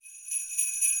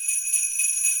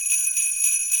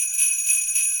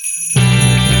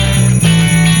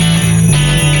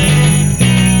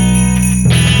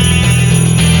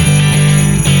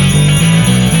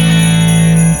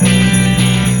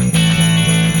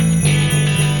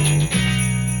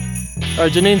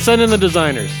right, Janine, send in the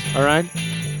designers. All right?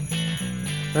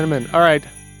 Send them in. All right.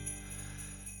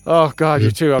 Oh, God, you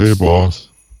too. Hey, boss.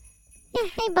 Yeah,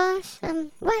 hey, boss.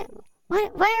 Why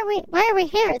are we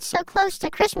here? It's so close to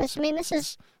Christmas. I mean, this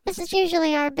is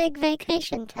usually our big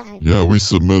vacation time. Yeah, we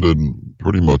submitted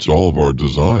pretty much all of our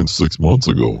designs 6 months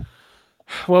ago.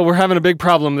 Well, we're having a big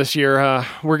problem this year.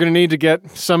 We're going to need to get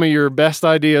some of your best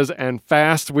ideas and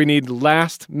fast. We need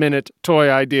last-minute toy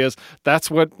ideas.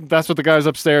 That's what the guys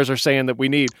upstairs are saying that we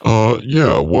need.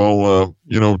 Yeah, well,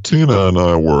 Tina and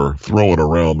I were throwing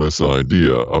around this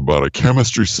idea about a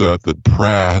chemistry set that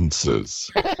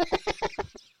prances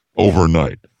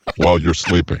overnight while you're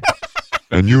sleeping,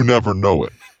 and you never know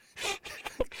it.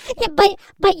 Yeah,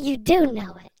 but you do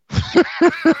know it.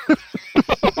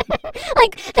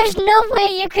 Like, there's no way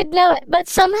you could know it, but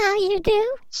somehow you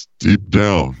do? Deep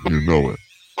down, you know it.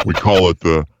 We call it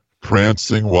the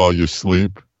prancing while you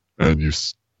sleep, and you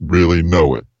really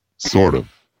know it. Sort of.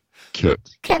 Kit.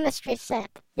 Chemistry set.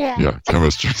 Yeah. Yeah,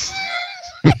 chemistry.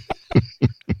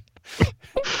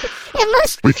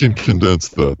 We can condense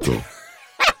that, though.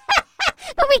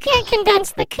 But we can't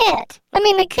condense the kit. I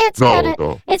mean, the kit's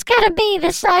it's gotta be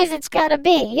the size it's gotta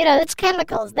be. You know, it's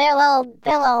chemicals. They'll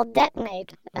all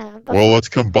detonate. Well, let's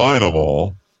combine them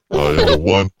all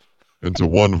into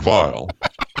one vial,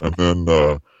 and then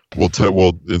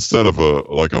we'll instead of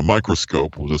a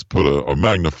microscope, we'll just put a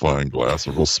magnifying glass,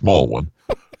 a real small one,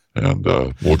 and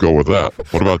we'll go with that.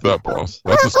 What about that, boss?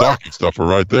 That's a stocking stuffer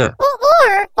right there.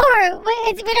 Or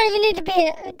we don't even need to be.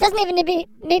 It doesn't even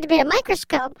need to be a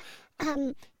microscope.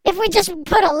 If we just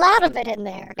put a lot of it in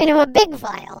there, into a big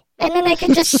vial, and then they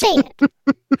can just see it.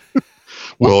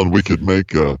 Well, and we could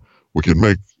make a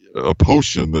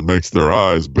potion that makes their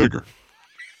eyes bigger.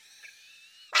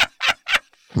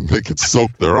 And they could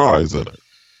soak their eyes in it.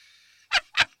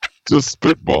 Just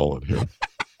spitballing here.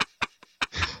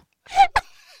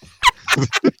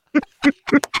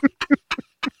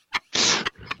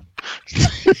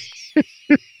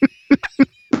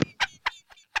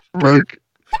 Make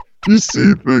you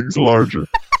see things larger.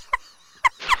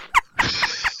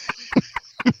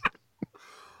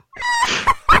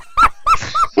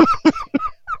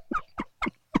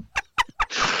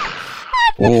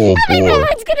 Oh, boy. I know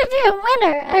it's going to be a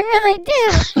winner. I really do.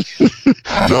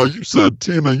 Now,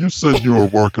 Tina, you said you were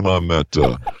working on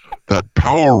that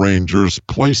Power Rangers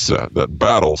playset, that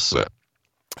battle set.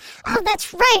 Oh,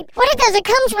 that's right. What it does, it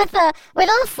comes with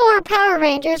all 4 Power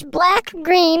Rangers, Black,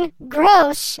 Green,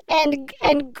 Gross, and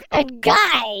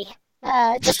Guy.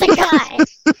 Just a guy.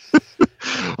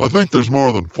 I think there's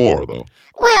more than 4, though.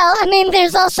 Well, I mean,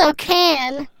 there's also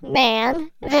Can Man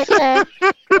that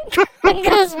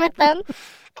goes with them.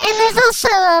 And there's also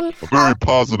a very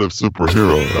positive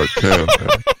superhero, Can Man.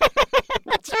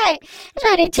 That's right. That's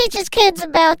right. He teaches kids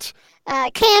about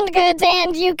canned goods,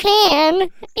 and you can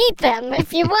eat them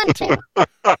if you want to.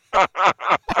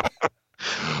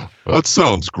 That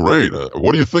sounds great.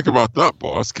 What do you think about that,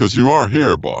 boss? Because you are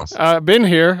here, boss. I've been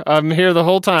here. I'm here the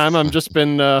whole time. I just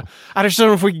don't know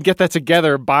if we can get that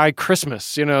together by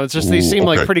Christmas. You know, it's just these seem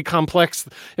like pretty complex.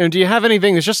 You know, do you have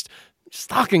anything that's just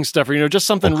stocking stuffer? You know, just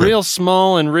something real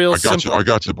small and real simple. I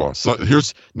got you, boss. So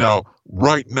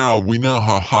right now, we know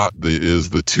how hot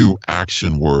the 2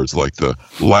 action words, like the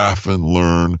laugh and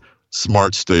learn,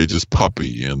 smart stages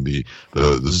puppy, and the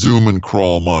zoom and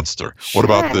crawl monster. Sure. What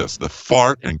about this? The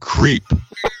fart and creep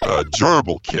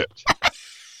gerbil kit.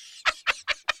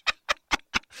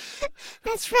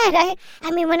 That's right.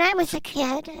 I mean, when I was a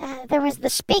kid, there was the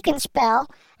speak and spell,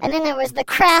 and then there was the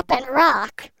crap and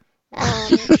rock.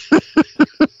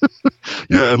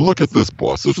 Yeah, and look at this,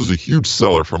 boss. This was a huge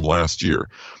seller from last year.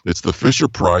 It's the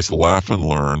Fisher-Price Laugh and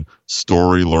Learn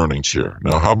Story Learning Chair.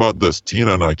 Now, how about this?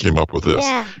 Tina and I came up with this.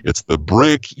 Yeah. It's the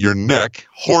Break Your Neck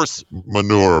Horse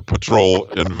Manure Patrol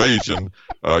Invasion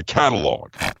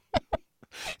Catalog.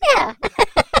 Yeah.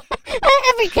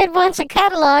 Every kid wants a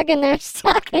catalog in their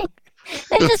stocking.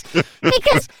 Just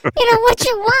because, what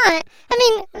you want. I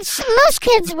mean, most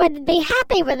kids would be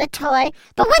happy with a toy,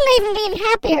 but wouldn't they even be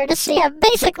happier to see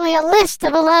basically a list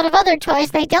of a lot of other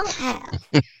toys they don't have?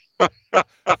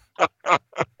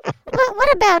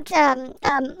 What about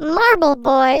Marble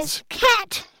Boy's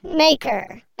Cat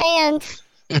Maker? And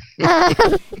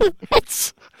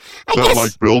it's... I guess,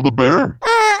 like Build-A-Bear?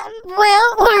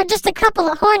 Or just a couple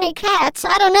of horny cats.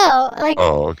 I don't know.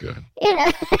 Oh, okay.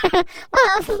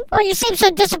 Well, you seem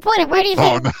so disappointed. Where do you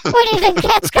think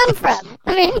cats come from?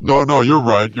 I mean, no, you're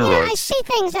right. You're right. I see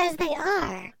things as they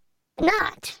are,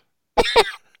 not. It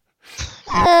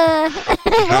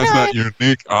has that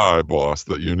unique eye, boss.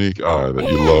 That unique eye that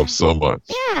you love so much.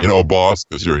 Yeah. You know, boss,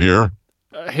 because you're here.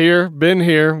 Here, been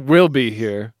here, will be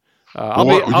here.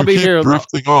 I'll be keep here.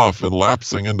 drifting off and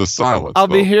lapsing into silence. I'll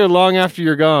be here long after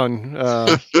you're gone.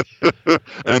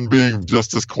 And being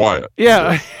just as quiet.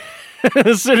 Yeah.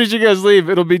 As soon as you guys leave,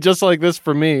 it'll be just like this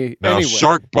for me. Now, anyway.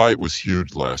 Shark Bite was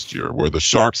huge last year, where the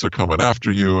sharks are coming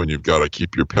after you, and you've got to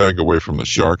keep your peg away from the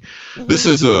shark. This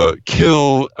is a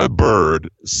kill a bird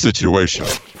situation.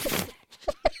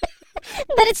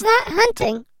 But it's not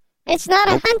hunting. It's not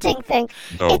a hunting thing.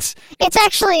 No. It's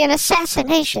actually an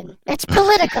assassination. It's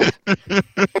political.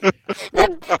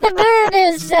 the bird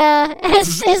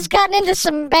has gotten into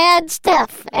some bad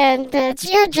stuff, and it's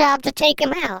your job to take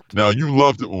him out. Now, you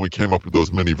loved it when we came up with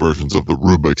those mini versions of the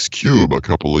Rubik's Cube a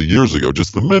couple of years ago,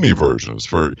 just the mini versions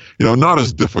for, not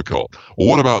as difficult. Well,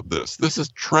 what about this? This is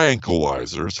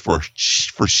tranquilizers for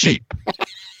sheep.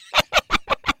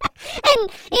 And,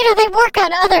 they work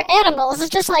on other animals. It's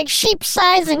just like sheep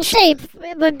size and shape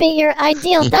would be your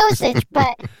ideal dosage.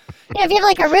 But, if you have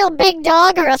like a real big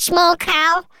dog or a small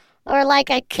cow, or like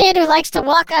a kid who likes to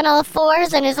walk on all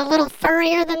fours and is a little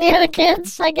furrier than the other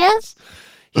kids, I guess.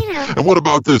 And what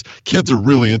about this? Kids are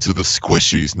really into the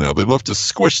squishies now. They love to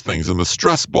squish things in the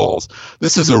stress balls.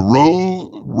 This is a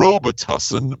Robitussin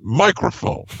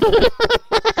microphone.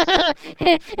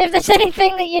 If there's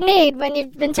anything that you need when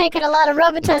you've been taking a lot of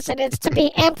Robitussin, it's to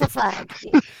be amplified.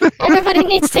 Everybody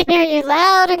needs to hear you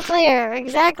loud and clear,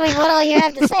 exactly what all you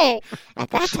have to say at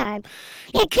that time.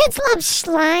 Yeah, kids love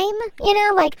slime,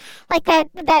 like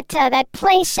that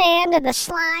play sand and the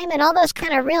slime and all those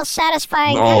kind of real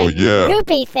satisfying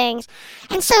goopy things.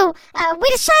 And so we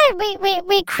decided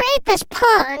we create this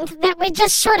pond that we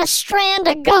just sort of strand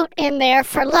a goat in there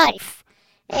for life.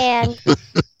 And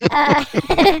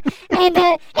it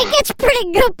ggets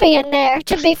pretty goopy in there,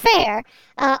 to be fair,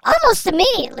 almost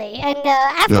immediately. And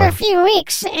after a few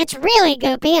weeks, it's really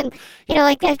goopy. And,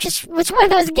 it's one of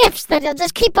those gifts that you'll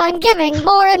just keep on giving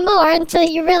more and more until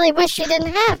you really wish you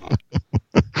didn't have it.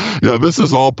 Yeah, this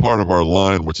is all part of our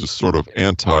line, which is sort of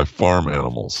anti-farm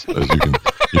animals, as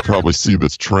you probably see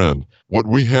this trend. What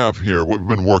we have here, what we've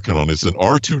been working on, is an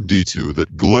R2-D2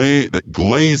 that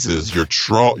glazes your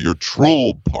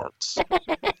troll parts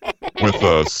with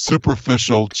a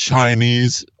superficial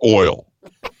Chinese oil.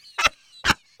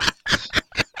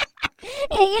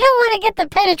 Yeah, you don't want to get the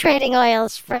penetrating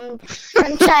oils from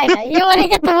China. You want to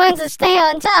get the ones that stay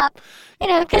on top,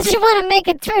 because you want to make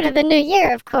it through to the new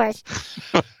year, of course.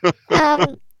 We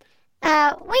have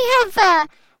a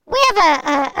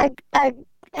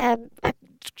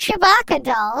Chewbacca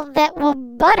doll that will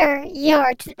butter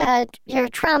your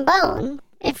trombone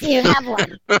if you have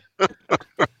one.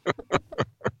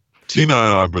 Tina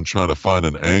and I have been trying to find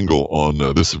an angle on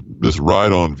this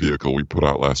ride-on vehicle we put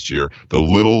out last year, the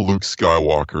little Luke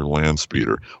Skywalker land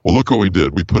speeder. Well, look what we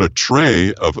did. We put a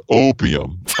tray of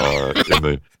opium in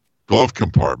the glove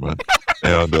compartment,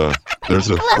 and there's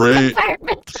a tray.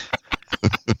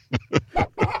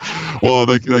 Well,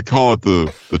 they call it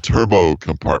the turbo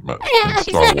compartment in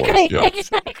Star Wars. Yeah,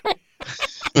 exactly.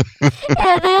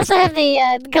 Yeah, they also have the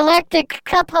galactic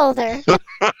cup holder.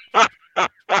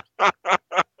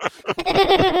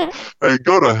 Hey,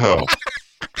 go to hell.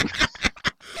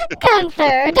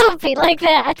 Gunther, don't be like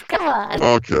that. Come on.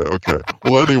 Okay.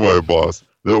 Well, anyway, boss,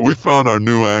 we found our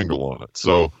new angle on it.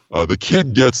 So the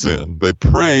kid gets in. They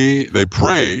pray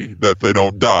that they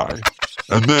don't die,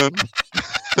 and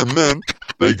then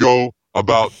they go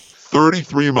about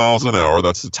 33 miles an hour.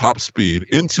 That's the top speed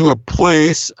into a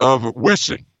place of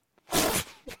wishing.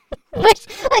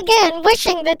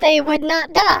 Wishing that they would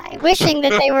not die. Wishing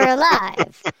that they were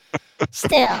alive.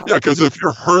 Still. Yeah, because if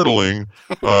you're hurtling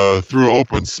through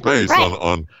open space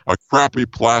on a crappy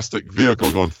plastic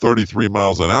vehicle going 33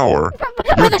 miles an hour,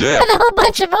 you're dead. With a whole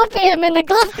bunch of opium in the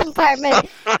glove compartment.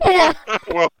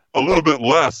 Well, a little bit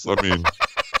less. I mean,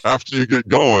 after you get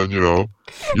going, you're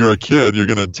a kid, you're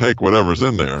going to take whatever's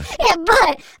in there. Yeah,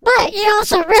 but you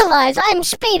also realize I'm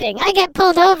speeding. I get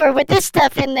pulled over with this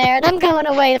stuff in there, and I'm going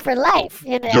away for life.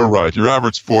 You're right. Your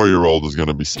average 4-year-old is going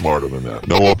to be smarter than that.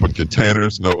 No open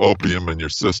containers, no opium in your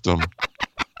system.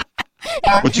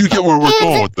 But you get where we're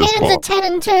going with this, boss. 10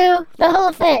 and 2, the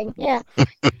whole thing, yeah.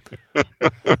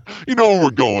 You know where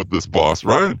we're going with this, boss,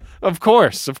 right? Of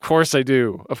course I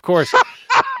do. Of course.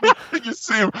 You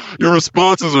see, your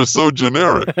responses are so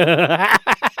generic.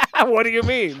 What do you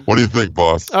mean? What do you think,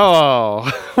 boss?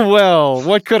 Oh, well,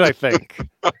 what could I think?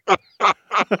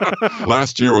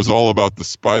 Last year was all about the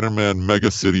Spider-Man Mega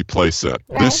City playset.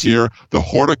 Right. This year, the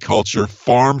Horticulture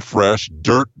Farm Fresh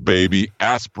Dirt Baby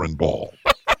Aspirin Ball.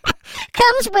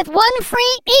 Comes with one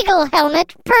free eagle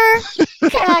helmet per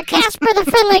Casper the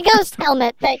Friendly Ghost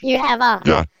helmet that you have on.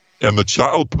 Yeah, and the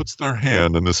child puts their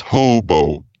hand in this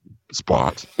hobo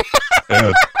spot,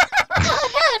 and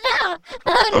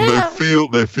no.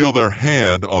 they feel their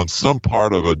hand on some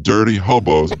part of a dirty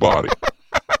hobo's body.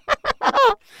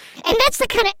 And that's the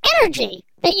kind of energy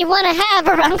that you want to have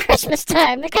around Christmas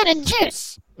time, the kind of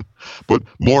juice. But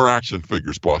more action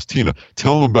figures, boss. Tina,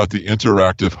 tell them about the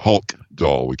interactive Hulk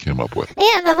doll we came up with.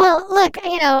 Yeah, well, look,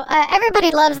 everybody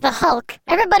loves the Hulk.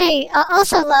 Everybody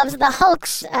also loves the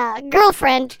Hulk's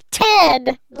girlfriend,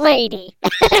 Ted Lady.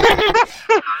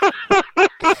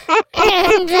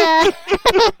 And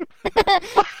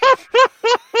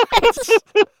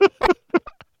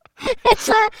it's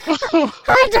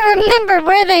hard to remember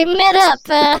where they met up.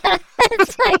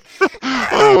 It's like,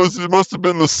 it must have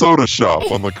been the soda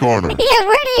shop on the corner. Yeah,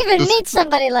 where do you even meet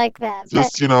somebody like that?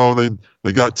 Just,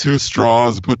 they got 2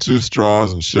 straws, put 2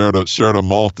 straws, and shared a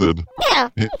malted. Yeah.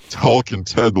 Hulk and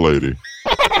Ted Lady.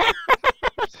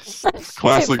 So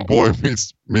Classic stupid. boy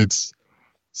meets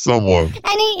someone.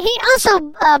 And he also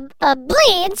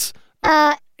bleeds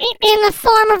in the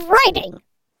form of writing.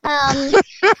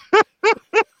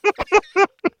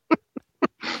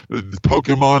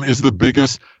 Pokemon is the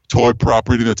biggest toy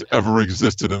property that's ever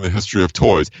existed in the history of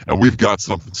toys, and we've got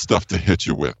some stuff to hit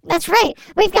you with. That's right.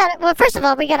 First of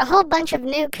all, we got a whole bunch of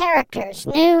new characters,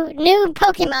 new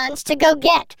Pokemons to go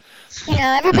get.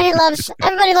 Everybody loves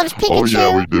Pikachu. Oh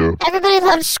yeah, we do. Everybody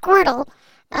loves Squirtle.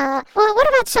 Well, what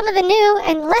about some of the new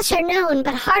and lesser known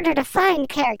but harder to find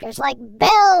characters like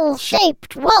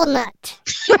Bell-shaped Walnut?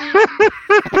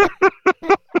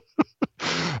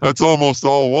 That's almost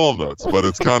all walnuts, but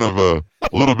it's kind of a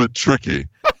little bit tricky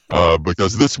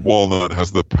because this walnut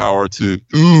has the power to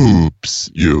oops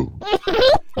you,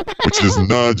 which is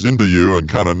nudge into you and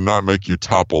kind of not make you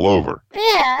topple over.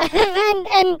 Yeah,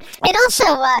 and it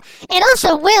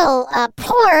also will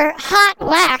pour hot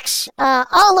wax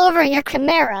all over your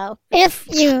Camaro if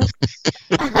you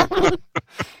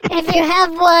if you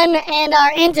have one and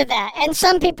are into that. And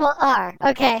some people are.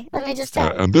 Okay, let me just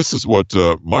tell you. And this is what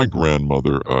my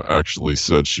grandmother actually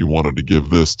said. She wanted to give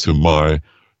this to my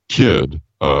kid,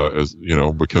 as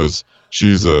because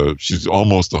she's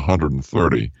almost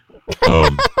 130.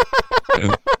 And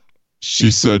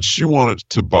she said she wanted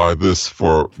to buy this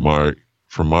for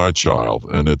my child,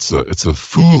 and it's a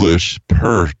foolish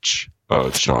perch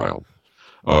child.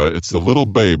 It's a little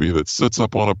baby that sits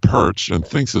up on a perch and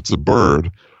thinks it's a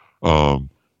bird,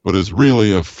 but is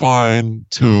really a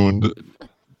fine-tuned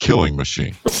killing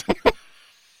machine.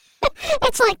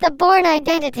 It's like the Bourne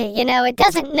Identity, it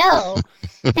doesn't know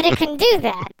that it can do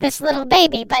that, this little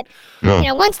baby. But,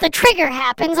 once the trigger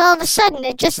happens, all of a sudden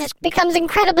it just becomes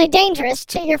incredibly dangerous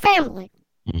to your family.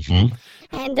 Mm-hmm.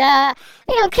 And,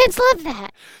 kids love that.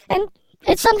 And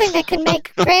it's something that can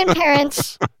make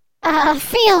grandparents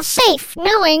feel safe,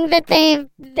 knowing that the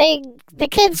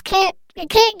kids it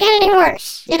can't get any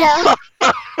worse,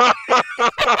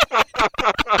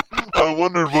 I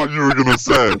wondered what you were going to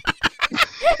say.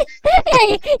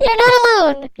 Hey, you're not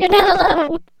alone. You're not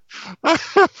alone. I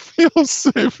feel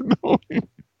safe knowing.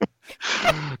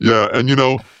 Yeah, and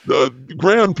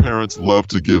grandparents love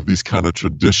to give these kind of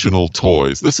traditional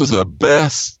toys. This is a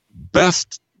best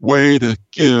way to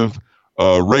give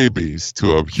rabies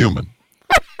to a human.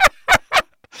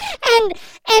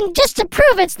 And just to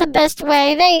prove it's the best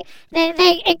way,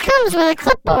 it comes with a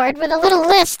clipboard with a little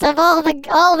list of all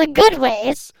the good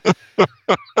ways.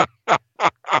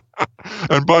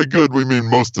 And by good we mean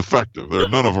most effective.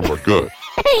 None of them are good.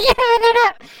 Yeah,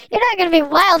 you're not going to be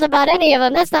wild about any of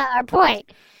them. That's not our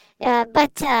point.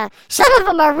 But some of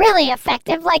them are really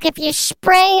effective, like if you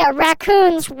spray a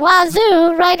raccoon's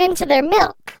wazoo right into their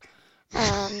milk.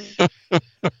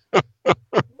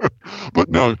 But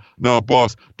now,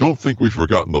 boss, don't think we've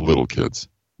forgotten the little kids.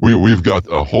 We've got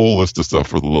a whole list of stuff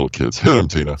for the little kids. Hit them,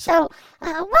 Tina. So,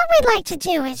 what we'd like to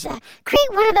do is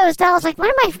create one of those dolls. Like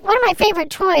one of my favorite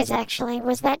toys actually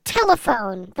was that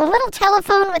telephone, the little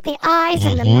telephone with the eyes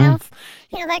and the mouth.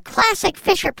 That classic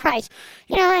Fisher-Price.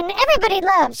 And everybody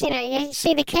loves. You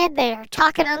see the kid there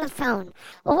talking on the phone.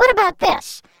 Well, what about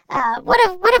this? What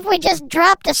if we just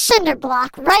dropped a cinder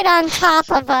block right on top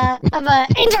of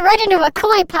right into a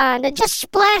koi pond and just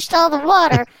splashed all the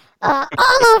water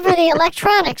all over the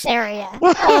electronics area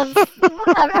of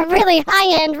a really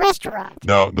high-end restaurant.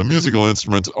 Now, the musical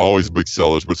instrument's always big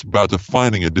sellers, but it's about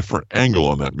finding a different angle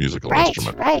on that musical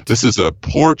instrument. Right. This is a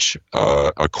porch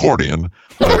accordion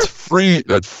that's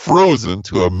frozen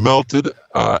to a melted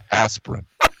aspirin.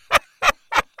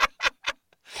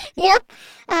 Yep.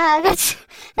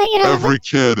 Every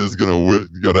kid is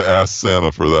gonna ask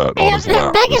Santa for that.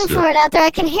 They're begging for it out there. I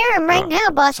can hear them right now,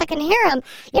 boss. I can hear them.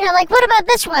 Like, what about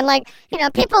this one? Like,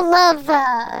 people love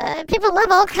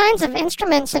all kinds of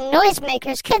instruments and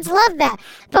noisemakers. Kids love that.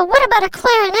 But what about a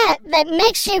clarinet that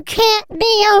makes you can't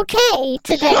be okay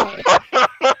today?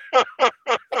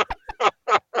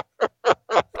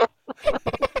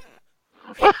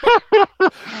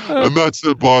 And that's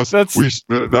it, boss. That's it.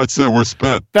 We're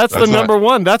spent. That's the number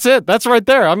one. That's it. That's right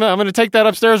there. I'm going to take that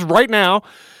upstairs right now.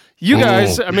 You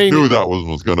guys, I knew that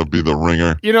was going to be the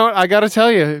ringer. I got to tell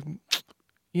you,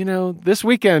 this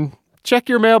weekend, check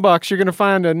your mailbox. You're going to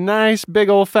find a nice big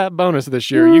old fat bonus this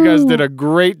year. You guys did a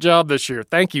great job this year.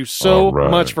 Thank you so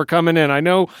much for coming in. I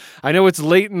know it's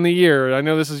late in the year. I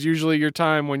know this is usually your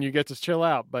time when you get to chill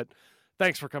out, but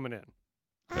thanks for coming in.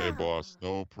 Hey, boss,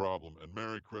 no problem. And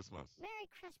Merry Christmas. Merry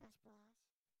Christmas, boss.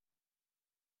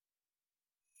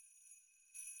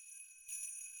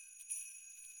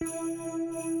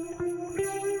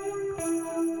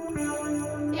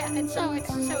 Yeah, and so it's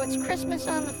Christmas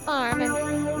on the farm,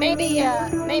 and maybe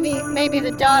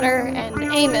the daughter and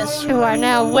Amos, who are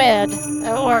now wed,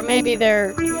 or maybe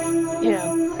they're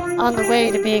on the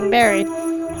way to being married.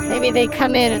 Maybe they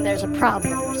come in and there's a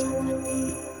problem or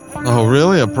something. Oh,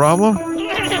 really? A problem?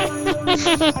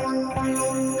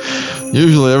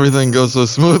 Usually everything goes so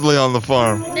smoothly on the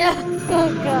farm. Yeah.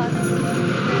 Oh, God.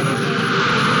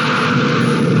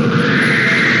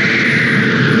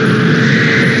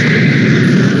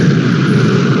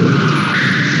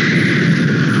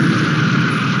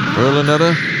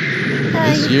 Berlinetta,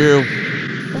 this year...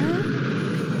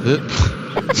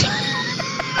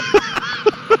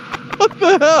 What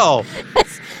the hell?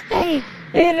 Hey,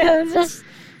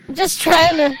 just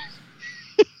trying to...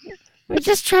 We're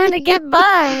just trying to get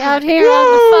by out here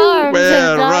on the farm.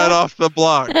 Man, right off the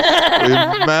block. We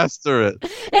master it.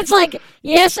 It's like,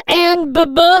 yes, and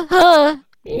buh.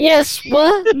 Yes,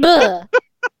 what, buh.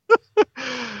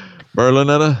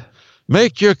 Berlinetta,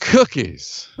 make your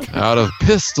cookies out of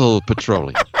pistol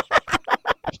petroleum.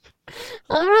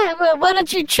 All right, well, why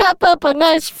don't you chop up a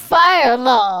nice fire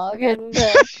log and...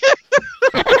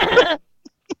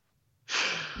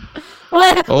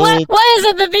 Why is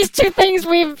it that these two things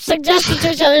we've suggested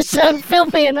to each other sound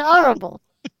filthy and horrible?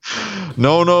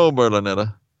 No,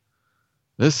 Berlinetta.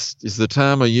 This is the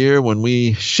time of year when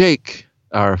we shake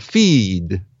our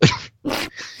feed.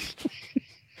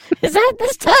 Is that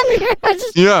this time of year?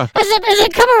 Yeah. Has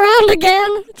it come around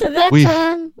again to that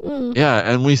time? Yeah,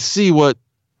 and we see what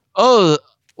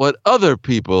other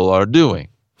people are doing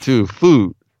to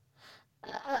food.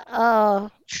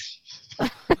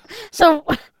 So...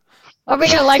 Are we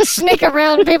going to, sneak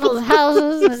around people's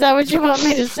houses? Is that what you want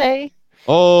me to say?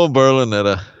 Oh,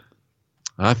 Berlinetta,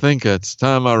 I think it's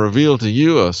time I reveal to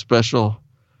you a special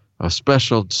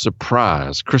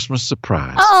surprise, Christmas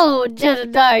surprise. Oh,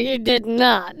 Jedediah, you did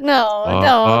not.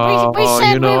 No. We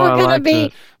said we were going to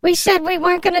be... We said we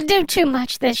weren't going to do too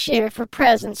much this year for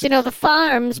presents. The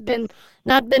farm's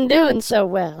not been doing so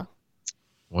well.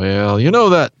 Well,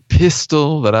 that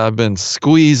pistol that I've been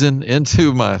squeezing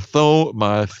into my tho-tho.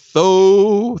 My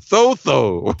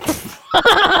tho-tho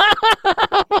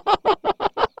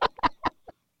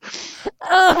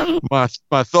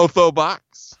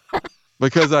box.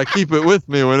 Because I keep it with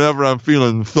me whenever I'm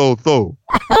feeling tho-tho.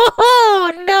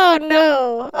 Oh,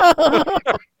 no. Oh.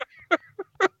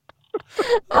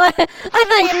 I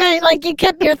thought you meant you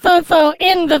kept your tho-tho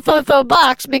in the tho-tho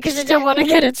box because you don't want to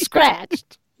get it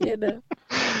scratched.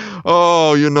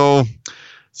 Oh,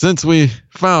 since we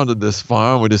founded this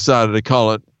farm, we decided to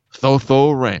call it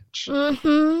Tho-Tho Ranch.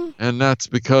 Mm-hmm. And that's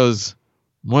because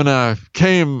when I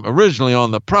came originally on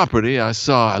the property, I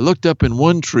looked up in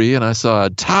one tree and I saw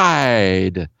a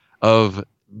tide of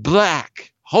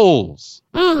black holes.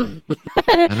 Mm.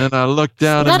 And then I looked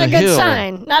down in the hill.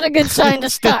 Not a good sign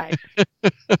to start.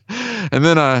 And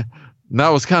then that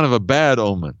was kind of a bad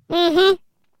omen. Mm-hmm.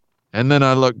 And then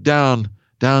I looked down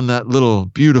that little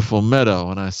beautiful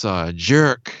meadow, and I saw a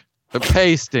jerk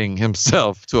pasting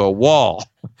himself to a wall.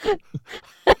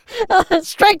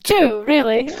 Strike two,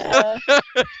 really.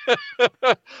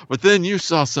 But then you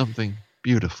saw something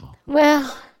beautiful.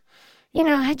 Well,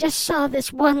 I just saw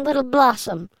this one little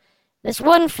blossom, this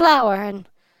one flower, and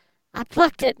I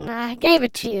plucked it and I gave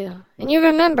it to you. And you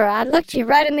remember, I looked you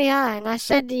right in the eye and I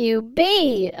said to you,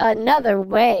 be another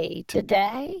way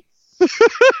today.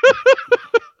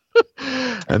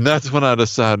 And that's when I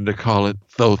decided to call it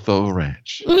Tho-Tho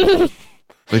Ranch.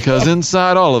 Because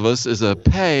inside all of us is a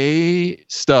pay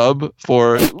stub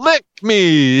for lick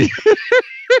me.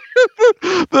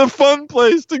 the fun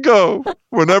place to go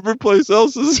when every place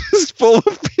else is full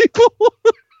of people.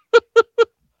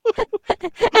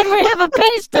 And we have a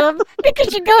pay stub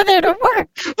because you go there to work.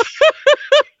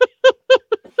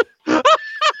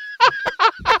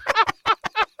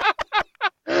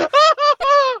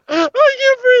 I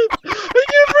can't breathe.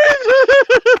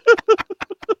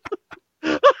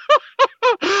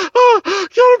 Oh,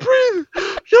 gotta breathe.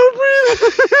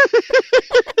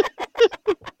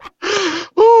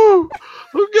 Oh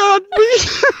God.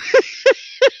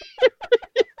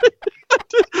 I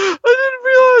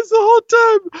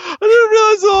didn't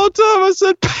realize the whole time I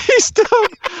said pay stub.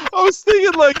 I was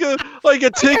thinking like a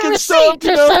ticket stub,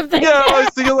 or something. Yeah, I was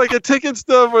thinking like a ticket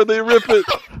stub where they rip it.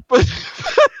 But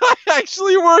I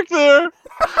actually work there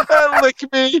at Lick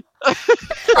Me.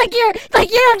 Like you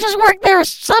don't just work there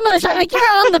some of the time. Like you're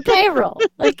on the payroll.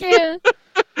 Like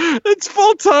it's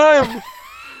full time.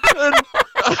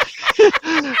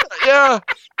 Yeah.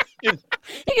 You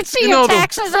can see your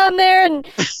taxes on there and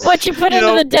what you put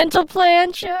into the dental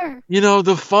plan. Sure.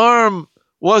 The farm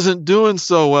wasn't doing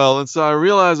so well, and so I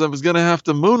realized I was going to have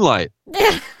to moonlight.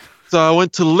 So I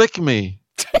went to Lick Me.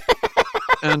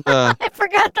 And I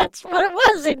forgot that's what it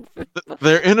was.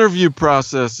 Their interview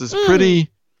process is pretty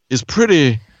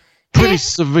severe.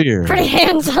 Pretty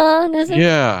hands-on, isn't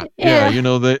it?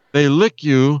 Yeah. They lick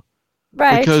you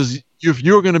because if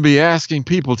you're going to be asking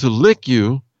people to lick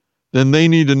you, then they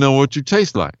need to know what you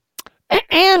taste like.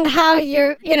 And how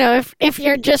you're, if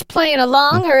you're just playing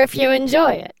along or if you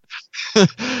enjoy it.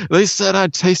 They said I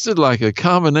tasted like a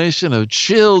combination of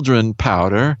children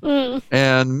powder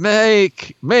and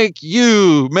make me,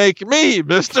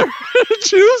 Mr.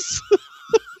 Juice.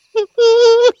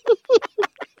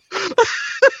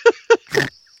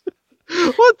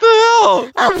 What the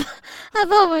hell?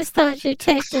 I've always thought you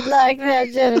tasted like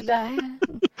that, Jedediah.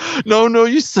 No,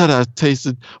 you said I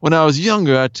tasted, when I was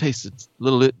younger, I tasted a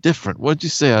little bit different. What'd you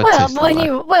say I tasted like?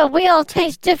 We all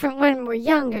taste different when we're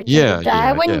younger,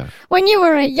 Jedediah. Yeah. When you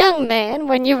were a young man,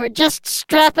 when you were just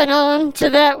strapping on to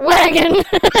that wagon,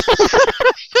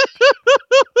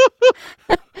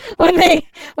 when they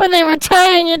were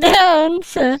tying you down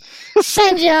to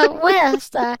send you out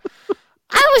west, I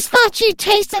always thought you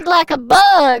tasted like a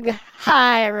bug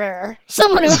hirer,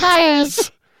 someone who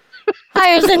hires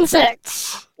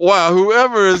insects. Wow,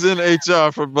 whoever is in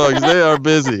HR for bugs, they are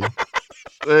busy.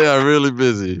 They are really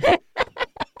busy.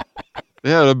 They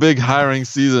had a big hiring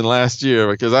season last year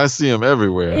because I see them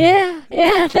everywhere. Yeah,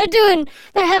 they're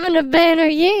having a banner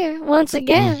year once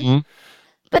again. Mm-hmm.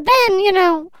 But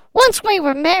then, once we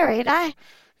were married, I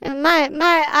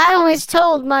always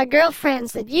told my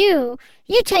girlfriends that you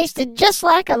tasted just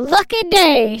like a lucky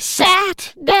day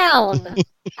sat down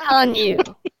on you.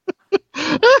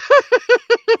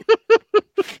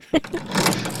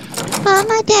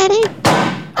 Mama, Daddy.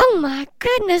 Oh my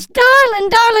goodness, darling,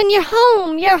 you're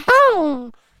home.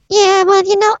 Yeah, well,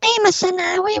 Amos and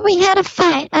I, we had a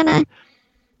fight, and I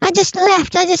just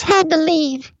left. I just had to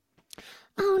leave.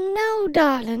 Oh no,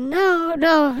 darling, no.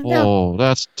 Oh,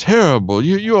 that's terrible.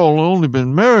 You all only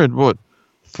been married,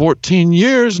 14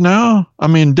 years now? I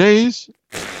mean, days?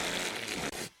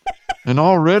 And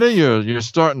already you're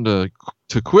starting to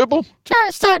quibble?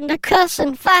 Starting to cuss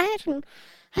and fight, and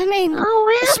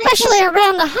especially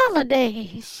around the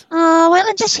holidays. Oh, well,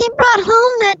 he brought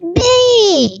home that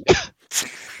bee.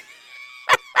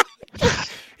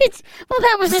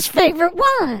 That was his favorite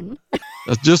one.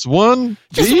 That's just one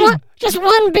bee? Just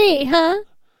one bee, huh?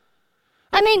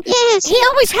 Yes. He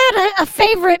always had a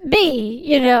favorite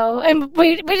bee, and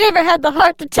we never had the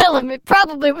heart to tell him. It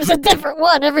probably was a different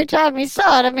one every time he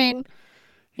saw it. They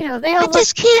all I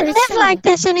just can't live like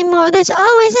this anymore. There's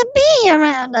always a bee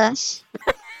around us.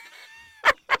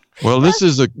 Well, this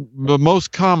is the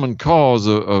most common cause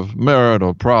of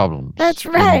marital problems. That's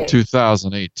right. In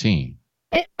 2018.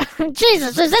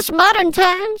 Jesus, is this modern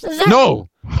times? No.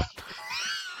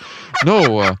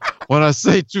 No, when I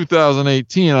say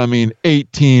 2018, I mean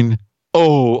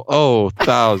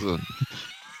 18,000.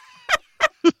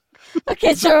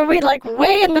 Okay, so are we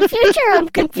way in the future? I'm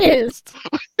confused.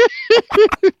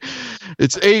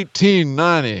 It's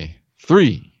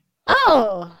 1893.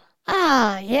 Oh,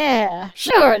 yeah,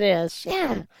 sure it is.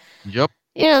 Yeah. Yep.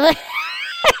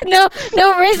 No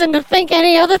reason to think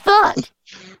any other thought.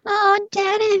 Oh,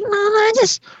 Daddy, Mama,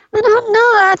 I don't know.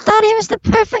 I thought he was the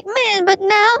perfect man, but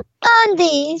now on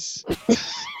these.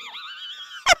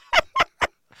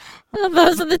 Well,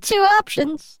 those are the two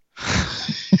options.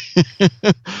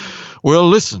 Well,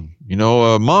 listen,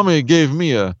 Mommy gave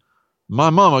me a my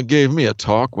mama gave me a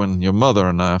talk when your mother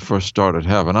and I first started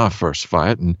having our first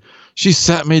fight, and she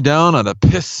sat me down at a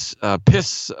piss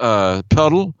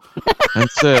puddle and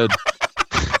said,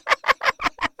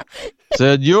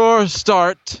 your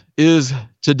start is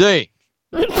today.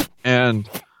 And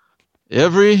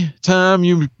every time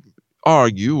you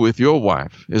argue with your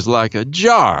wife is like a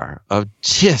jar of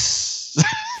chiss.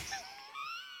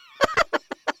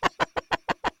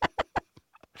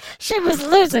 She was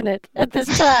losing it at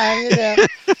this time,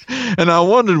 And I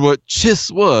wondered what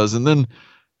chiss was, and then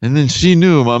she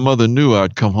knew, my mother knew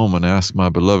I'd come home and ask my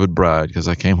beloved bride, because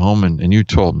I came home and you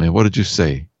told me. What did you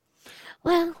say?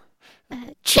 Well,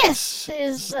 chiss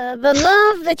is the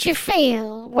love that you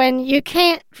feel when you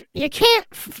can't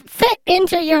fit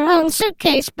into your own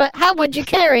suitcase, but how would you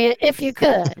carry it if you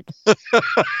could?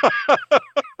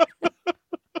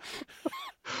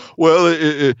 Well,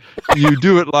 you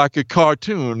do it like a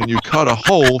cartoon, and you cut a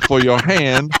hole for your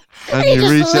hand, and you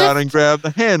reach out and grab the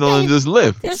handle and just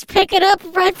lift. Just pick it up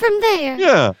right from there.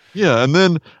 Yeah, and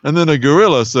then a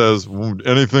gorilla says,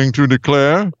 anything to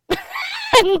declare?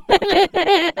 And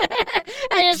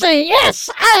you say, yes,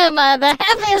 I am the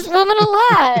happiest woman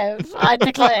alive, I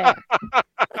declare.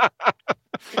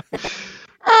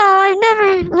 Oh, I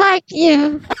never liked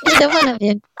you, either one of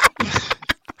you.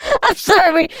 I'm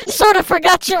sorry, we sort of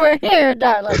forgot you were here,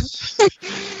 darling.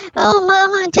 Oh,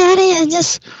 Mama, Daddy, I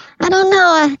don't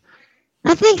know.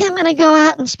 I think I'm going to go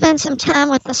out and spend some time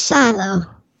with the silo.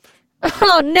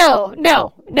 Oh, no.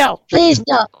 Please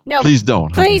don't. No. Please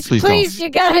don't. Please, don't. you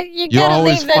gotta You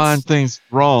always leave that. find things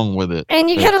wrong with it.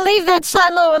 And you gotta leave that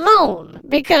silo alone,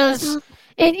 because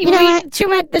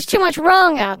there's too much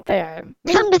wrong out there.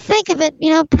 Come to think of it,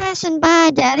 passing by,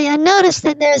 Daddy, I noticed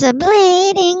that there's a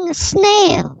bleeding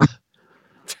snail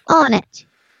on it.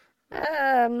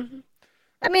 I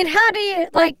mean, how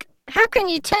can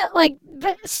you tell,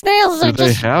 snails are Do they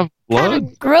just have kind blood?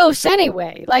 of gross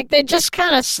anyway. Like, they're just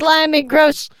kind of slimy,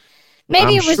 gross.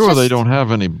 Maybe I'm it was sure just... they don't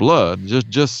have any blood,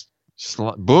 just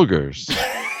boogers.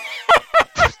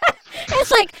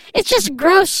 It's just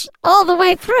gross all the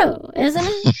way through, isn't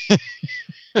it?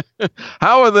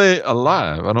 How are they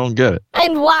alive? I don't get it.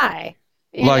 And why?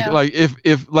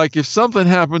 If something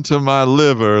happened to my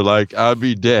liver, I'd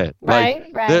be dead.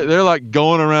 Right. They're like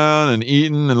going around and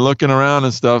eating and looking around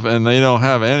and stuff, and they don't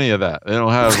have any of that. They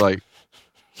don't have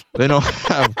they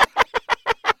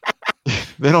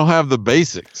don't have the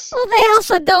basics. Well, they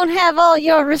also don't have all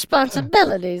your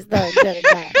responsibilities, though, good or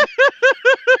bad.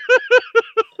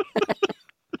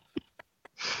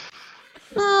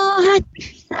 Oh,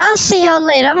 I'll see y'all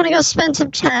later. I'm going to go spend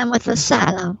some time with the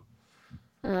silo.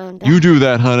 You do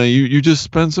that, honey. You just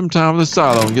spend some time with the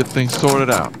silo and get things sorted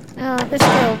out. Oh, this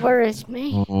girl worries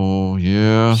me. Oh,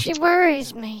 yeah. She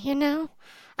worries me,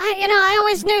 I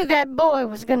always knew that boy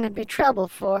was going to be trouble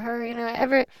for her,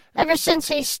 ever since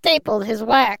he stapled his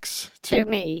wax to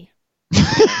me.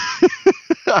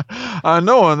 I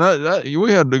know, and that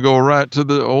we had to go right to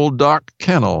the old Doc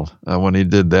Kennel when he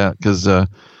did that, because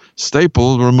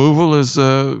staple removal is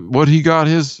what he got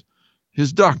his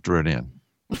doctorate in.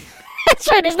 That's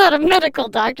right, he's not a medical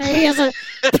doctor. He has a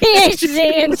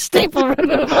PhD in staple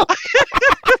removal.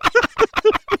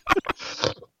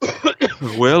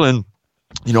 Well, and,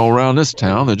 around this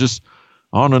town, there just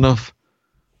aren't enough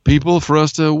people for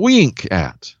us to wink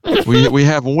at. We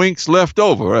have winks left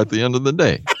over at the end of the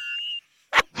day.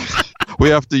 We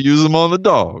have to use them on the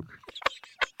dog.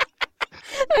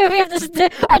 We have to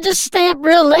just stay up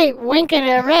real late winking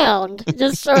around,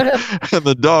 just sort of. And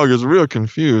the dog is real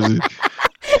confused.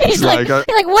 He's like,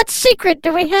 what secret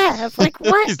do we have? Like,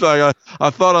 what? He's like, I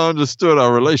thought I understood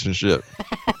our relationship.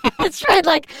 That's right.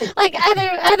 Like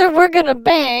either we're gonna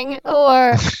bang,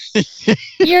 or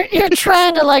you're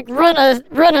trying to run a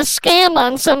scam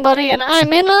on somebody, and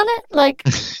I'm in on it. Like,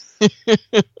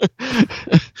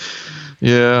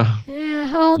 yeah.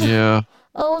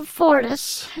 Old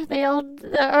Fortis,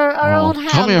 our old hound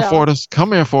Come here, dog. Fortis.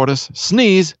 Come here, Fortis.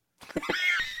 Sneeze.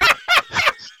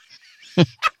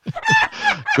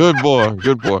 Good boy.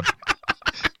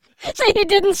 See, he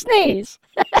didn't sneeze.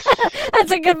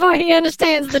 That's a good boy. He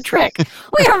understands the trick.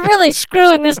 We are really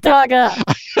screwing this dog up.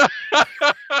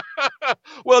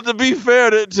 Well, to be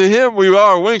fair to him, we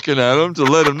are winking at him to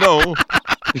let him know.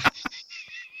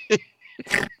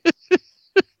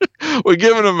 We're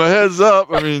giving him a heads up.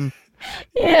 I mean...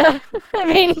 Yeah,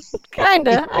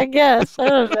 kinda, I guess. I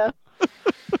don't know.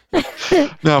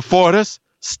 Now, Fortis,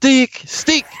 steak,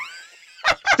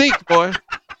 boy.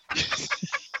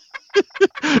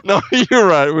 No, you're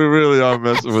right. We really are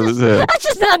messing with his head. That's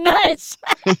just not nice.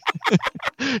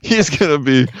 He's gonna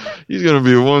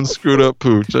be one screwed up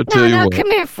pooch. I tell you No, what. come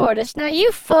here, Fortis. Now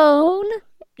you phone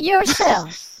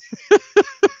yourself.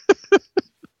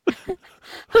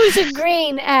 Who's a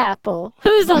green apple?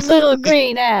 Who's a little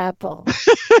green apple?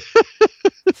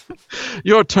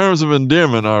 Your terms of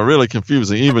endearment are really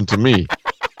confusing, even to me.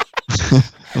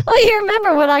 Well, you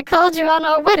remember what I called you on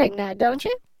our wedding night, don't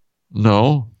you?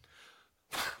 No.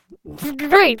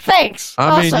 Great, thanks.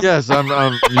 I mean, Awesome. yes, I'm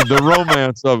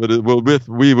the will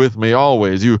be with me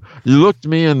always. You looked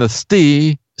me in the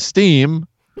steam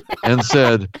and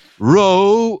said,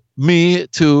 "Row me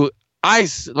to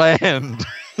Iceland."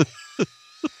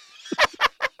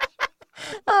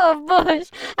 Oh,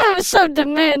 boys, I was so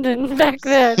demanding back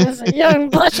then as a young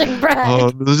blushing bride. Oh,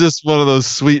 it was just one of those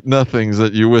sweet nothings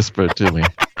that you whispered to me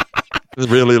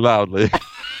really loudly.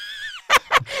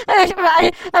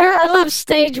 I love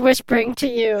stage whispering to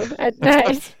you at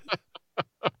night.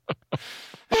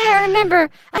 Yeah,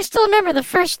 I still remember the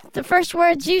first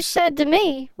words you said to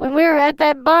me when we were at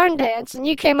that barn dance and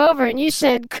you came over and you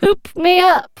said, "Coop me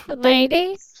up,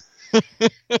 lady."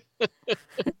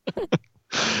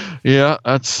 Yeah,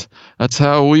 that's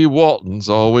how we Waltons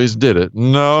always did it.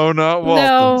 No, not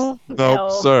Waltons. No,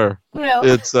 Nope, sir. No.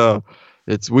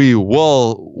 It's we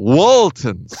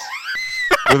Waltons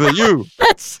with a U.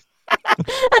 That's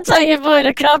how you avoid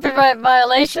a copyright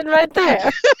violation right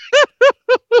there.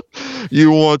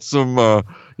 You want some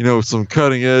some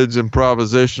cutting edge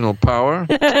improvisational power?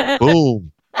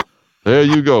 Boom. There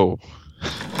you go.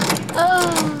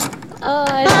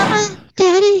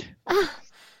 Daddy,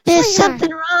 there's Sweetheart.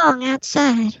 something wrong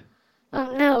outside.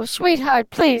 Oh no, sweetheart,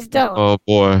 please don't. Oh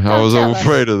boy, I was tell us.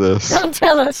 afraid of this. Don't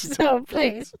tell us, no,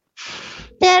 please.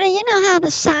 Daddy, you know how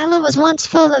the silo was once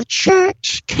full of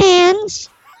church cans?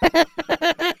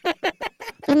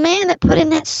 The man that put in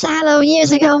that silo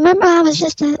years ago, remember I was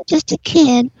just a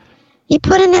kid. He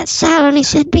put in that silo and he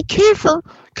said, "Be careful,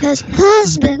 because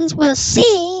husbands will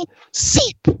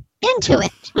seep into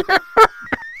it."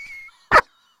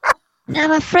 And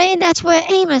I'm afraid that's where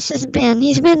Amos has been.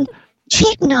 He's been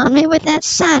cheating on me with that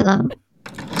silo.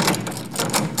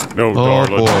 No, Oh,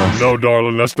 darling. boy. No,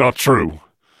 darling, that's not true.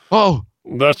 Oh,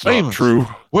 That's not Amos. true.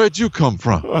 where'd you come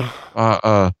from?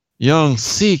 Young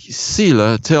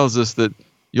Sela tells us that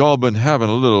y'all been having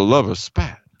a little lover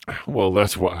spat. Well,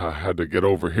 that's why I had to get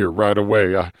over here right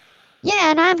away. Yeah,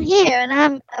 and I'm here and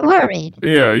I'm worried.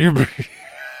 Yeah, you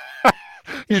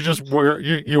just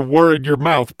you worried your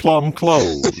mouth plumb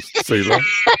closed, Sela.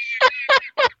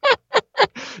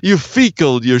 You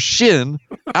fecaled your shin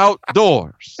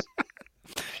outdoors.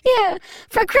 Yeah,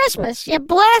 for Christmas, you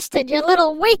blasted your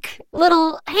little weak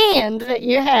little hand that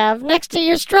you have next to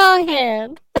your strong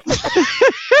hand.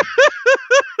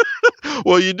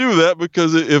 Well, you do that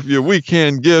because if your weak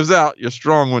hand gives out, your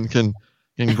strong one can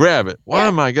grab it. Why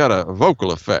am I got a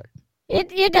vocal effect?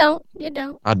 You don't.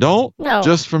 I don't? No.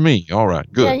 Just for me. All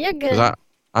right, good. Yeah, you're good. 'Cause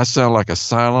I sound like a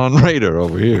Cylon Raider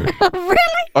over here. Really?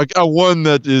 Like a one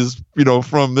that is,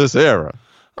 from this era.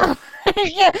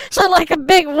 Yeah, so like a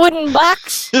big wooden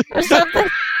box or something?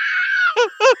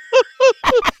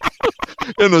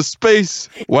 In a space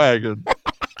wagon.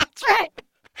 That's right.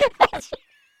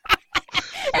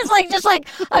 It's like just like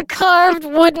a carved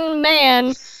wooden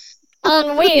man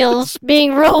on wheels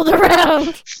being rolled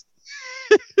around.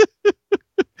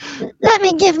 Let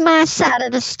me give my side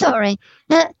of the story.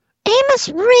 Amos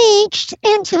reached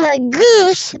into a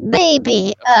goose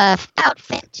baby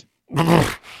outfit.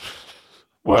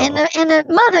 Well, And the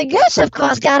mother goose, of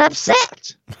course, got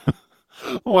upset.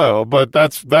 well, but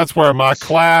that's where my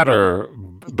clatter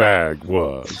bag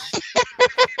was.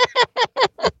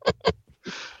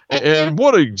 And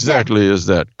what exactly is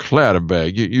that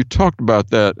clatterbag? You talked about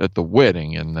that at the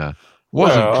wedding, and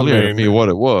wasn't Well, I clear to mean, me what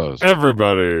it was.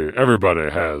 Everybody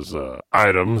has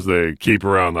items they keep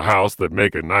around the house that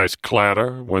make a nice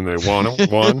clatter when they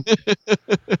want one.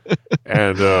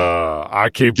 And I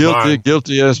keep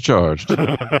Guilty as charged.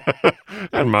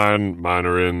 and mine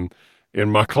are in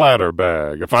my clatter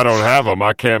bag. If I don't have them,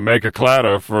 I can't make a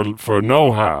clatter for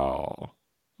no how.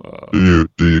 Do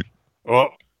you Oh,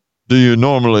 Do you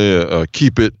normally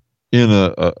keep it in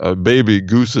a baby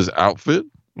goose's outfit?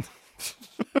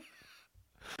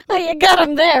 Oh, you got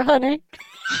him there, honey.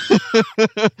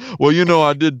 Well,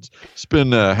 I did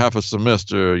spend half a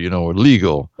semester,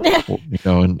 legal, Yeah.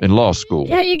 in law school.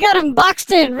 Yeah, you got him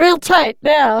boxed in real tight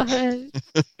now.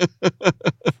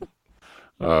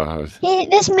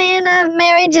 This man I've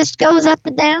married just goes up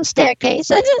the down staircase.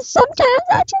 Sometimes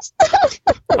I just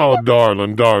Oh,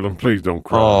 darling, please don't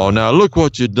cry. Oh, now look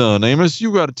what you done, Amos.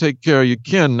 You got to take care of your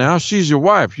kin now. She's your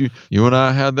wife. You and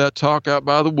I had that talk out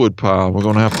by the woodpile. We're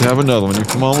going to have another one. You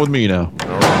come on with me now. All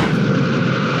right.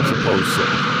 I suppose so.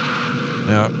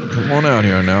 Now, come on out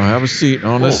here now. Have a seat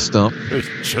on this stump. It's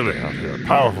chilly out here.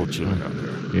 Powerful chilly out here.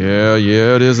 Yeah,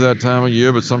 it is that time of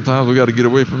year, but sometimes we got to get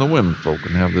away from the women folk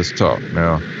and have this talk.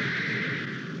 Now,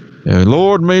 the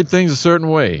Lord made things a certain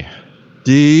way.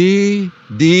 D's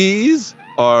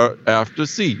are after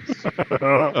C's.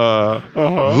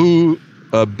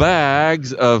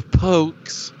 Bags of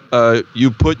pokes,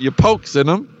 you put your pokes in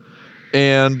them,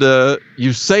 and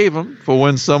you save them for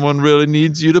when someone really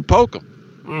needs you to poke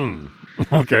them.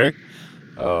 Okay.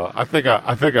 I think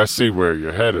I see where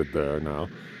you're headed there now.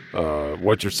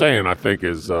 What you're saying, I think,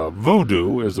 is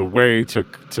voodoo is a way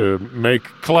to make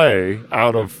clay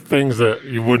out of things that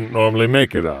you wouldn't normally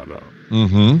make it out of.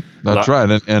 Mm-hmm. That's right.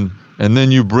 And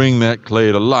then you bring that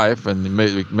clay to life, and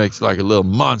it makes like a little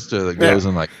monster that goes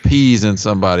and like pees in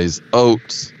somebody's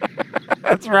oats.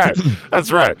 That's right.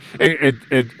 That's right.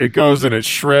 It goes and it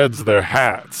shreds their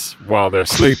hats while they're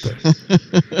sleeping.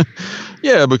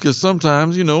 Yeah, because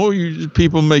sometimes,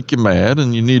 people make you mad,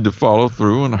 and you need to follow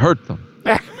through and hurt them.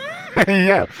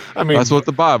 Yeah, I mean, that's what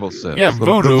the Bible says. Yeah, the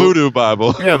Voodoo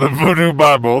Bible. Yeah, the Voodoo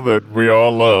Bible that we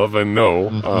all love and know.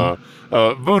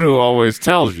 Mm-hmm. Voodoo always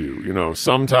tells you,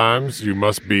 sometimes you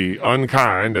must be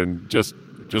unkind and just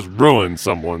ruin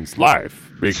someone's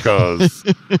life because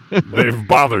they've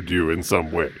bothered you in some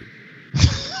way.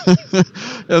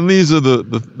 And these are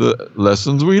the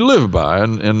lessons we live by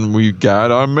and we guide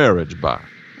our marriage by.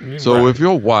 So if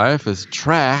your wife is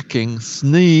tracking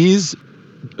sneeze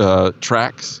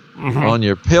tracks on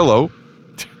your pillow,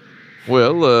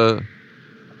 well,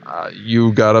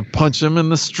 you got to punch him in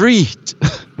the street,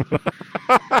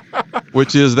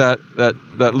 which is that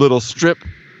little strip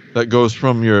that goes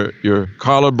from your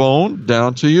collarbone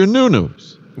down to your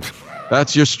noo-noos.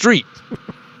 That's your street.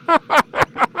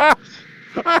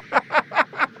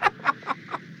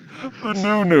 The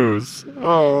noo-noos.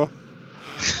 Oh,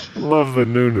 love the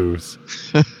noo-noos.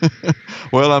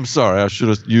 Well, I'm sorry. I should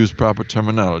have used proper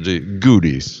terminology.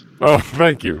 Goodies. Oh,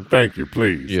 thank you,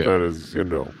 please. Yeah. That is,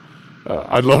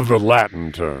 I love the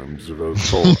Latin terms, of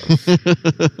course.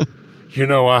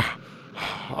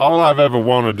 All I've ever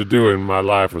wanted to do in my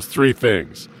life was three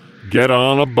things: get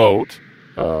on a boat,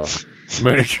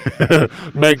 make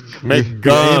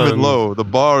guns. Aim it low. The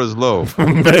bar is low.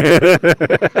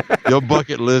 Your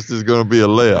bucket list is going to be a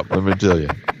layup. Let me tell you.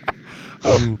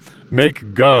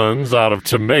 Make guns out of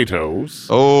tomatoes.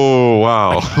 Oh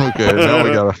wow! Okay,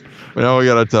 now we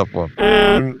got a tough one.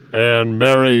 And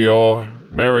marry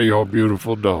your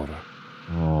beautiful daughter.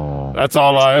 Oh. That's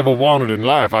all I ever wanted in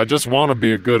life. I just want to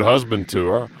be a good husband to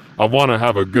her. I want to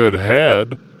have a good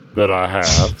head that I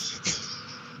have.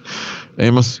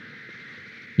 Amos,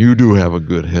 you do have a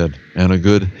good head and a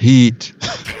good heat.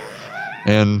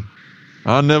 And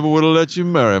I never would have let you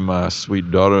marry my sweet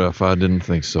daughter if I didn't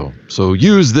think so. So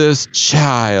use this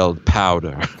child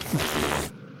powder.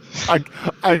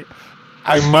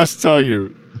 I must tell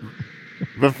you,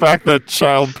 the fact that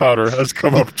child powder has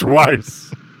come up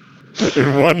twice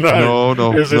in one night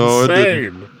is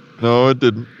insane. It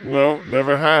didn't. No,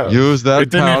 never has. Use that powder. It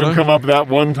didn't even come up that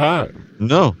one time.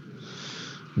 No,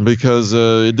 because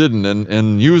it didn't.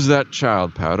 And use that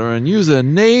child powder and use a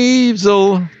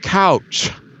nasal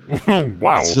couch.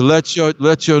 Wow. To let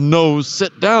your nose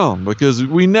sit down, because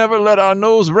we never let our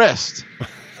nose rest.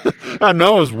 Our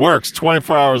nose works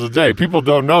 24 hours a day. People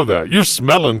don't know that. You're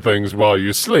smelling things while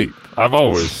you sleep. I've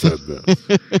always said this.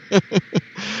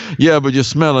 Yeah, but you're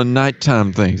smelling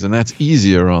nighttime things, and that's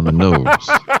easier on the nose.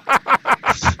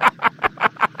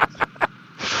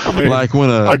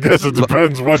 I guess it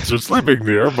depends what you're sleeping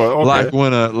near, but okay.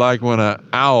 Like when a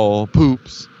owl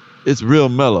poops, it's real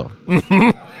mellow.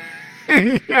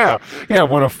 Yeah,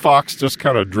 when a fox just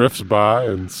kind of drifts by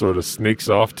and sort of sneaks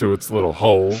off to its little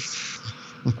hole.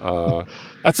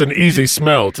 That's an easy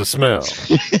smell to smell.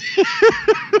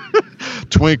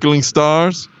 Twinkling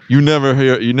stars. You never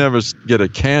get a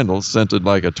candle scented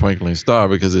like a twinkling star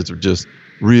because it's just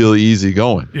real easy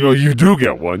going. You do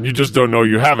get one. You just don't know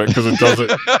you have it because it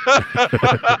doesn't.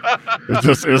 It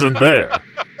just isn't there.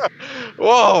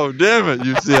 Whoa, damn it.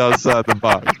 You see outside the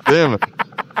box. Damn it.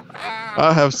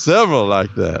 I have several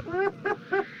like that.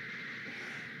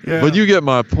 Yeah. But you get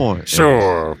my point.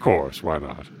 Sure, of course. Why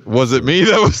not? Was it me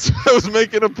that was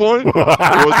making a point?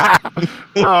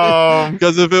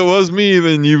 Because if it was me,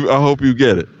 then I hope you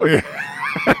get it.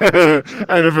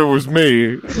 And if it was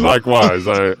me, likewise,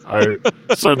 I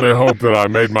certainly hope that I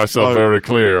made myself very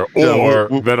clear, or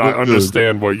that I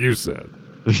understand what you said.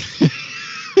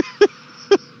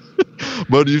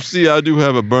 But you see, I do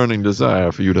have a burning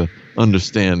desire for you to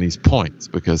understand these points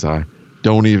because I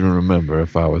don't even remember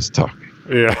if I was talking.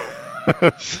 Yeah.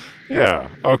 Yeah.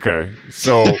 Okay.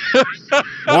 So,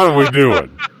 what are we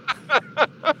doing?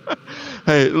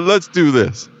 Hey, let's do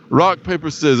this. Rock,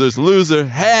 paper, scissors. Loser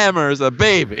hammers a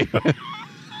baby.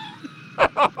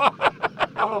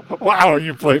 Wow,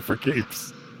 you play for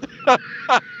keeps.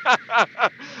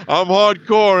 I'm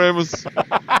hardcore, Amos.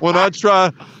 When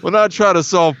I try to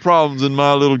solve problems in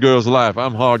my little girl's life,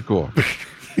 I'm hardcore.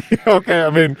 Okay, I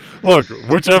mean, look,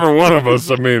 whichever one of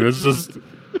us, I mean, it's just,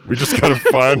 we just gotta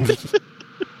find.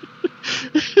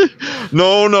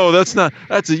 No, that's a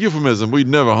euphemism. We'd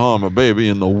never harm a baby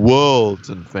in the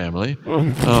Walton family.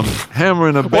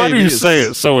 Hammering a baby. Why do you say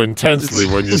it so intensely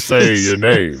when you say your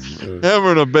name?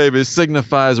 Hammering a baby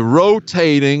signifies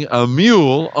rotating a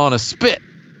mule on a spit.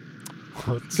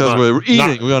 Because we're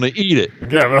eating, we're going to eat it.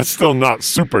 Yeah, that's still not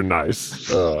super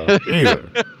nice either.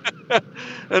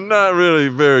 And not really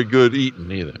very good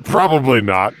eating either. Probably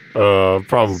not.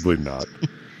 Probably not.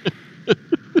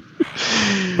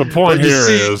 The point here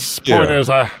is,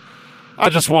 I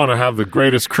just want to have the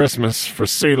greatest Christmas for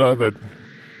Seela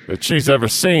that she's ever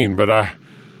seen, but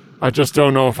I just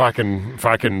don't know if I can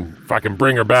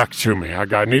bring her back to me.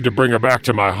 I need to bring her back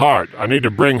to my heart. I need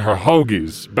to bring her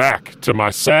hoagies back to my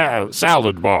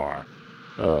salad bar.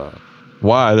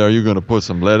 Why? Are you going to put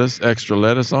some extra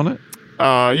lettuce on it?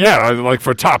 Yeah, like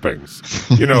for toppings.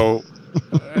 You know,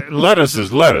 lettuce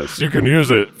is lettuce. You can use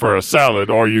it for a salad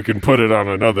or you can put it on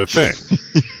another thing.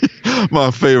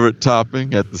 My favorite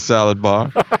topping at the salad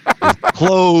bar is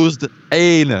closed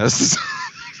anus.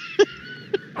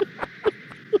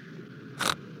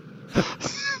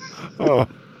 Oh,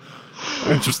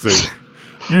 interesting.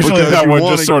 Usually that one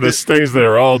just sort of stays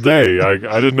there all day. I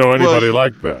didn't know anybody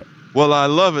liked that. Well, I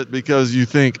love it because you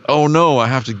think, oh no, I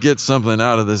have to get something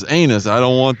out of this anus. I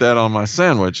don't want that on my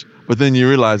sandwich. But then you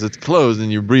realize it's closed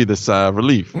and you breathe a sigh of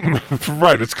relief.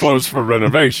 Right, it's closed for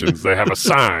renovations. They have a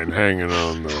sign hanging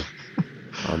on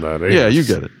that anus. Yeah, you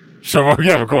get it. So,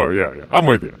 yeah, of course, yeah. I'm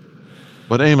with you.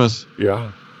 But Amos,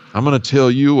 yeah, I'm going to tell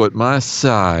you what my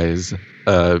size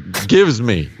gives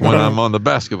me when I'm on the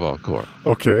basketball court.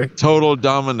 Okay. Total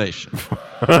domination.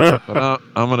 But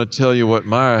I'm going to tell you what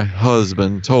my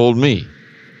husband told me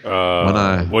when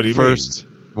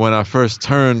I first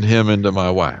turned him into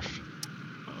my wife.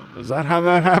 Is that how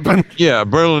that happened? Yeah,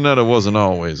 Berlinetta wasn't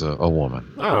always a woman.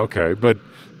 Oh, okay. But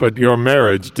your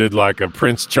marriage did like a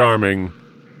Prince Charming,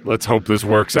 let's hope this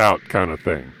works out kind of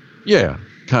thing. Yeah,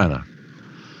 kind of.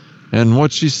 And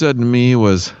what she said to me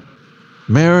was,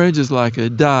 marriage is like a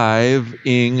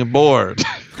diving board.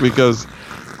 Because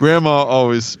Grandma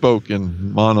always spoke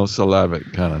in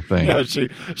monosyllabic kind of thing. Yeah, she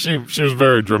was a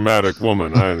very dramatic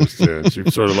woman, I understand. She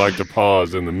sort of liked to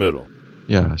pause in the middle.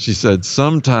 Yeah, she said,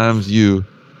 sometimes you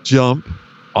jump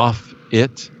off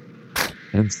it,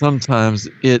 and sometimes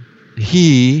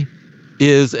he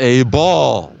is a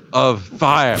ball of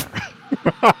fire.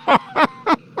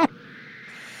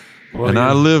 Well, and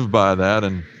I live by that,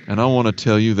 and I want to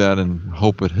tell you that and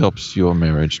hope it helps your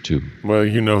marriage too. Well,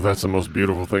 you know, that's the most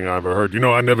beautiful thing I ever heard. You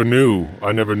know, I never knew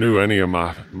any of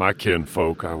my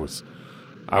kinfolk. I was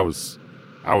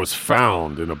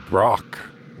found in a Brock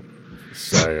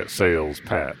sales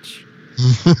patch.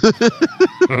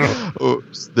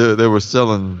 They were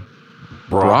selling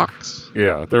Brocks?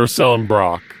 Yeah, they were selling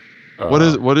Brock.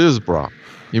 What is Brock?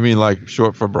 You mean like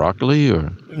short for broccoli, or?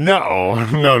 No.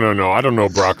 I don't know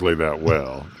broccoli that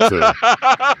well to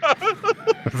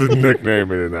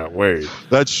nickname it in that way.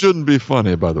 That shouldn't be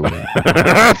funny, by the way.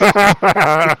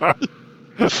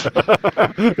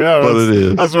 Yeah, but it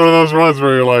is. That's one of those ones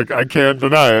where you're like, I can't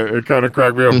deny it. It kind of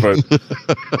cracked me up,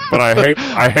 but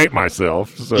I hate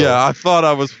myself. So. Yeah, I thought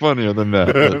I was funnier than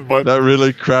that. But that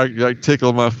really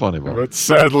tickled my funny bone. But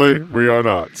sadly, we are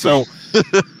not. So,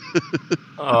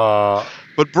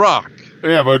 but Brock.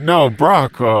 Yeah, but no,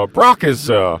 Brock. Brock is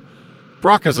a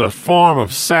form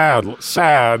of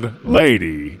sad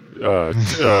lady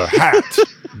hat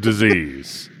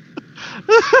disease.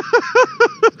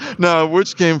 Now,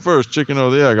 which came first, chicken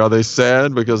or the egg? Are they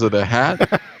sad because of the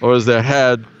hat, or is their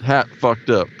hat fucked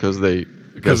up because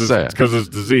it's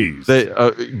disease?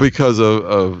 Because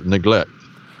of neglect.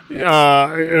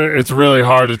 It's really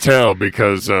hard to tell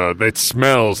because it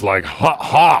smells like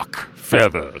hawk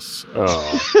feathers.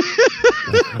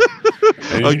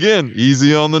 Again,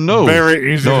 easy on the nose.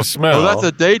 Very easy to smell. Well, that's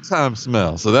a daytime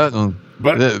smell, so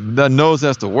that nose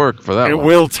has to work for that. It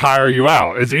will tire you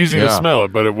out. It's easy to smell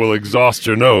it, but it will exhaust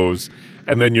your nose,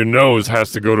 and then your nose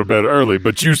has to go to bed early,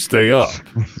 but you stay up.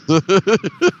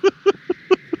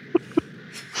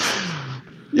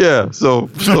 Yeah, so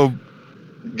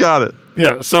Got it.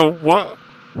 Yeah. So what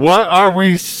are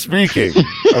we speaking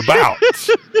about?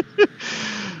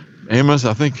 Amos,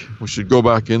 I think we should go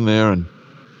back in there and,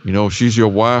 she's your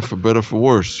wife for better for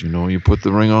worse. You put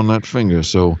the ring on that finger.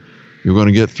 So you're going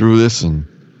to get through this. And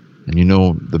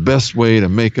the best way to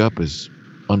make up is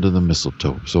under the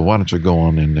mistletoe. So why don't you go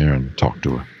on in there and talk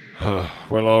to her?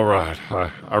 Well, all right.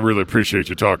 I really appreciate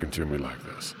you talking to me like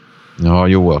this. No,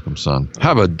 you're welcome, son.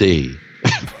 Have a day.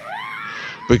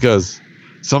 Because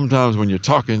sometimes when you're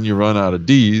talking, you run out of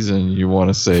D's and you want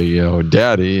to say,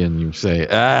 daddy, and you say,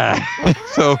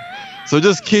 So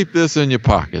just keep this in your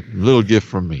pocket. A little gift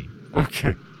from me.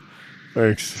 Okay.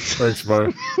 Thanks,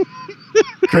 Mike.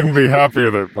 Couldn't be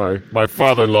happier that my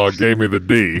father-in-law gave me the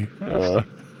D.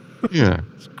 Yeah.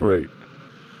 It's great.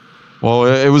 Well,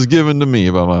 it was given to me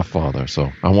by my father,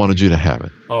 so I wanted you to have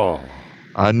it. Oh.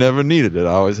 I never needed it.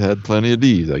 I always had plenty of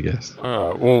D's, I guess.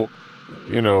 Well,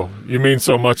 you mean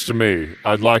so much to me.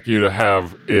 I'd like you to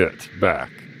have it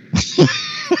back.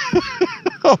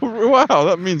 Oh, wow,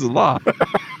 that means a lot.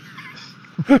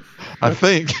 I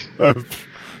think.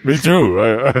 Me too.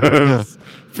 It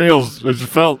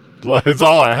felt like it's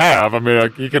all I have. I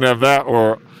mean, you can have that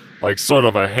or like sort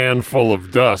of a handful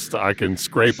of dust I can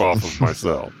scrape off of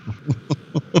myself.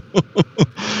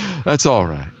 That's all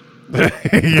right.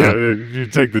 Yeah, you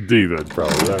take the D then,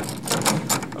 probably.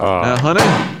 Now,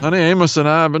 honey, Amos and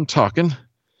I have been talking.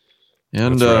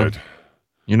 And, that's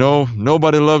right.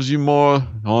 Nobody loves you more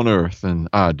on earth than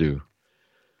I do.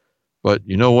 But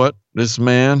you know what? This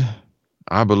man,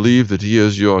 I believe that he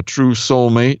is your true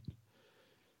soulmate.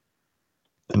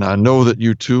 And I know that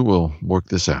you two will work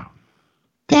this out.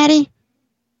 Daddy,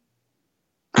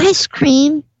 ice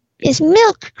cream is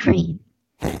milk cream.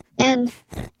 And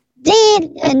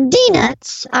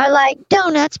D-nuts are like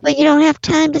donuts, but you don't have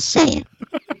time to say it.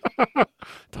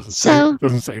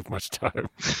 Doesn't save much time.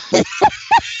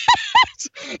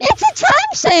 It's a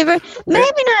time saver.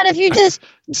 Maybe not if you just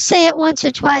say it once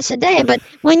or twice a day, but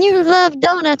when you love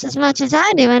donuts as much as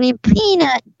I do, any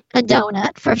peanut a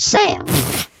donut for sale.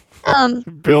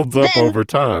 Builds up over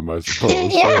time, I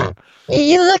suppose. Yeah.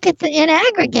 You look at in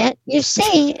aggregate, you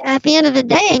see at the end of the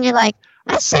day, and you're like,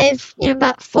 I saved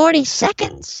about 40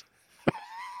 seconds.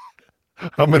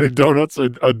 How many donuts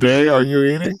a day are you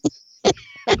eating?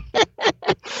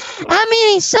 I'm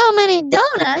eating so many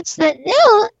donuts that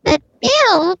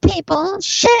ill people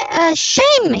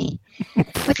shame me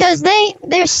because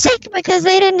they're sick because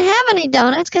they didn't have any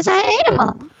donuts because I ate them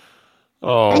all.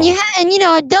 Oh. And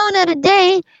a donut a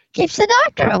day keeps the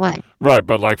doctor away. Right,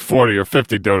 but like 40 or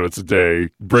 50 donuts a day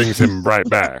brings him right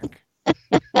back.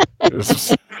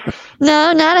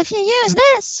 No, not if you use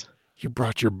this. You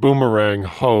brought your boomerang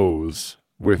hose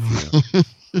with you.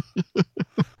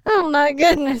 Oh, my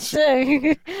goodness.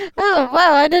 Oh,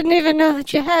 wow, I didn't even know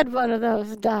that you had one of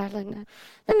those, darling.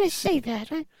 Let me see that.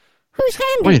 Whose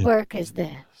handiwork is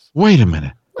this? Wait a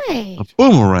minute. Wait. A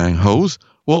boomerang hose?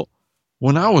 Well,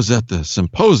 when I was at the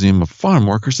symposium of farm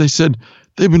workers, they said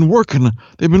they've been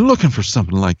looking for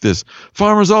something like this.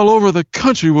 Farmers all over the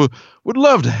country would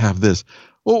love to have this.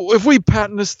 Well, if we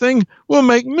patent this thing, we'll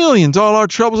make millions. All our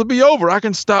troubles will be over. I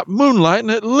can stop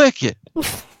moonlighting and lick it.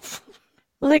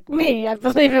 Lick me, I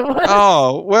believe it was.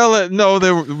 Oh, well, no,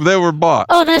 they were bought.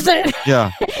 Oh, that's it.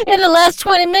 Yeah. In the last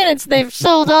 20 minutes, they've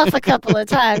sold off a couple of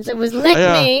times. It was lick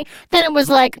me, then it was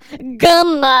like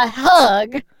gum my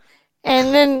hug,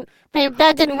 and then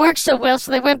that didn't work so well,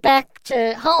 so they went back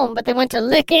to home, but they went to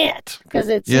lick it because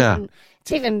it's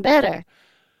even better.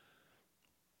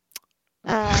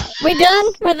 We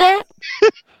done with that?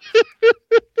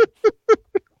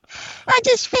 I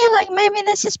just feel like maybe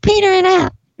this is petering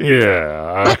out.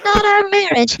 Yeah. But not our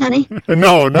marriage, honey.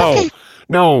 No,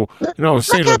 Look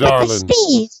Cedar, up darling. at the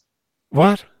Steves.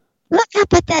 What? Look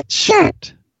up at that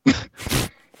shirt.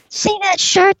 See that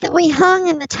shirt that we hung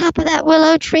in the top of that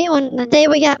willow tree on the day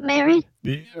we got married?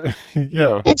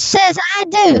 Yeah. It says, I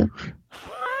do.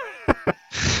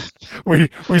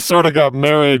 We sort of got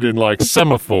married in like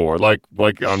semaphore, like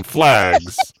on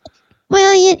flags.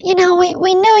 Well,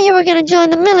 we knew you were going to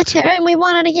join the military, and we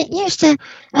wanted to get used to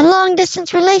a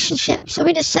long-distance relationship, so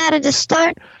we decided to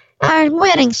start our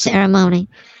wedding ceremony.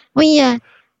 We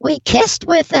kissed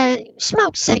with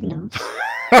smoke signals.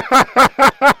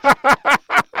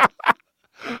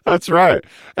 That's right.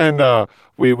 And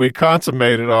we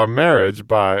consummated our marriage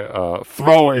by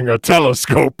throwing a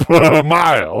telescope a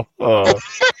mile.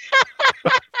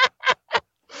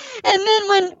 And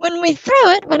then when we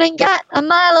threw it, when it got a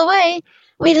mile away,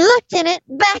 we looked in it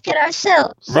back at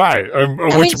ourselves. Right. And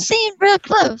we seemed real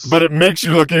close. But it makes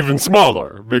you look even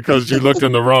smaller because you looked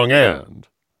in the wrong end.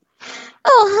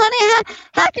 Oh, honey,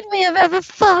 how could we have ever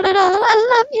fought at all?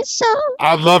 I love you so.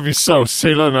 I love you so,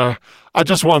 Celia. I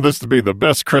just want this to be the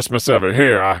best Christmas ever.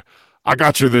 Here, I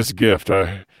got you this gift.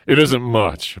 It isn't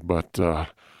much, but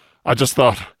I just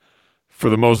thought for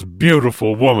the most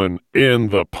beautiful woman in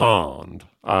the pond,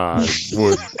 I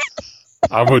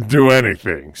would do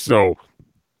anything. So,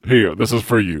 here, this is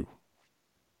for you.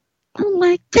 Oh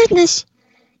my goodness.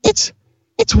 It's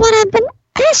what I've been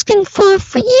asking for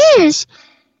years.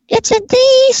 It's a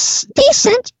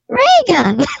decent ray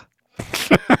gun.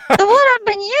 The one I've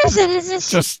been using is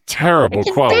just terrible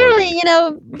can quality.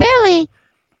 barely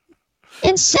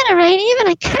incinerate even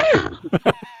a cow.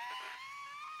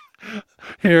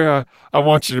 Here, I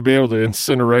want you to be able to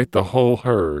incinerate the whole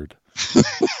herd.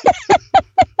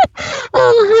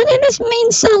 Oh, honey, this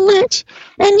means so much.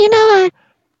 And you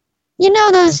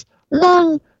know those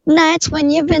long nights when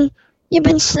you've been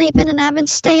sleeping and I've been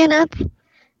staying up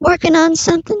working on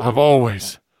something? I've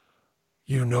always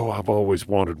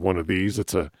wanted one of these.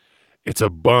 It's a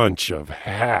bunch of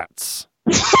hats.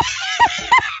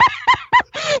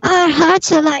 Our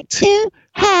hearts are like two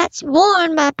hats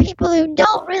worn by people who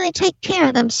don't really take care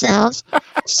of themselves,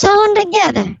 sewn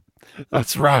together.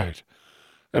 That's right.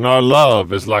 And our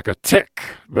love is like a tick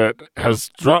that has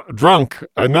drunk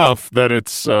enough that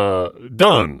it's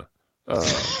done.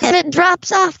 And it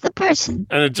drops off the person.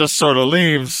 And it just sort of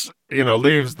leaves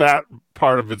that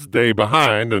part of its day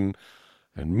behind and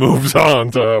moves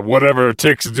on to whatever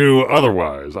ticks do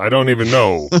otherwise. I don't even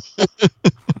know.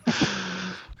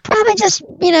 Probably just,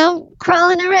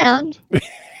 crawling around.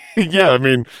 Yeah, I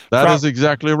mean... That is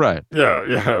exactly right.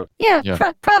 Yeah.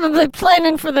 Yeah, probably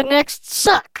planning for the next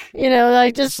suck.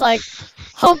 Like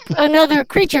hope another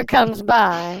creature comes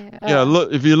by. Yeah,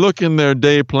 look. If you look in their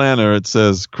day planner, it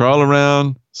says crawl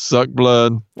around, suck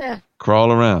blood,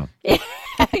 crawl around. Yeah,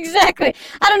 exactly.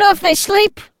 I don't know if they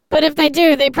sleep, but if they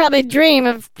do, they probably dream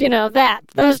of,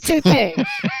 those two things.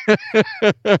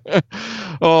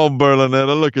 Oh,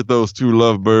 Berlinetta, look at those two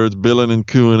lovebirds billing and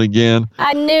cooing again.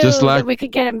 I knew that we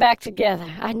could get them back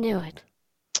together. I knew it.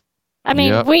 I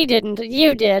mean, We didn't.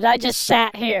 You did. I just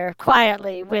sat here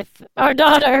quietly with our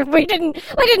daughter. We didn't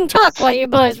talk while you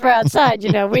boys were outside,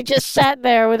 We just sat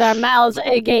there with our mouths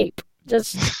agape,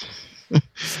 just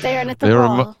staring at the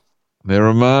wall. They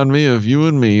remind me of you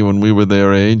and me when we were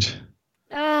their age.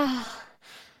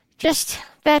 Just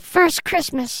that first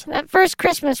Christmas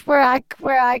where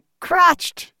I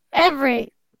crotched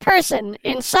every person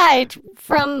in sight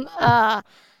from the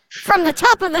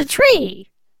top of the tree.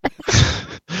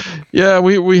 Yeah,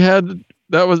 we had,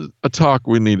 that was a talk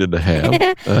we needed to have.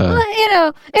 It's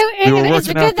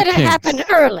good that it happened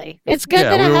early. It's good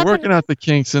that it happened. We were working out the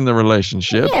kinks in the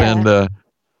relationship, and I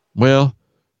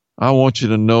want you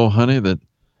to know, honey, that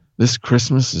this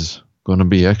Christmas is going to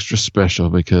be extra special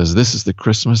because this is the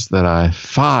Christmas that I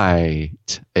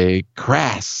fight a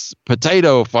crass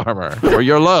potato farmer for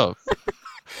your love.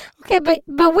 Okay,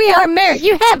 but we are married.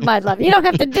 You have my love. You don't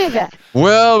have to do that.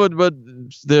 Well, but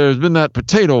there's been that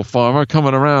potato farmer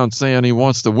coming around saying he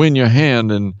wants to win your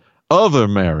hand in other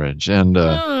marriage, and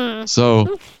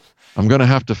so I'm going to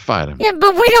have to fight him. Yeah,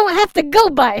 but we don't have to go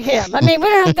by him. I mean, we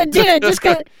don't have to do it just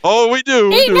because... Oh, we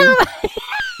do.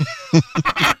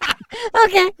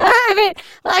 Okay. I mean,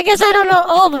 I guess I don't know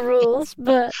all the rules,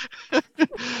 but...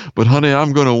 But, honey,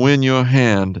 I'm going to win your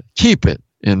hand. Keep it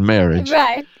in marriage.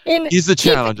 Right. He's the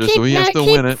challenger, so he has to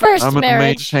win it. I'm going to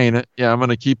maintain it. Yeah, I'm going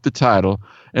to keep the title.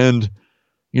 And,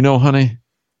 honey,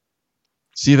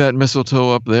 see that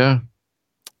mistletoe up there?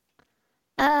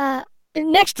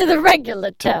 Next to the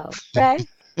regular toe, right?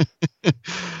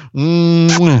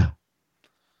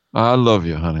 I love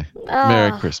you, honey.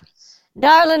 Merry Christmas.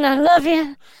 Darling, I love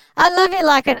you. I love you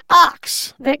like an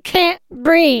ox that can't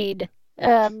breed,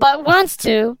 but wants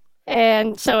to,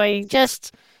 and so he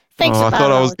just thinks about it. I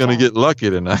thought I was going to get lucky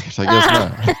tonight. I guess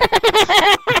not.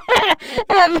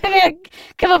 Maybe I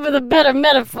come up with a better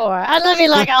metaphor. I love you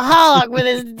like a hog with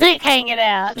his dick hanging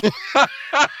out.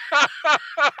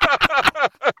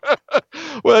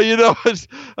 Well,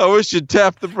 I wish you'd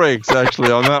tap the brakes,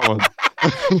 actually, on that one.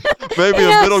 Maybe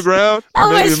a middle ground?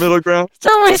 Maybe a middle ground? It's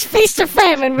always feast or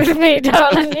famine with me,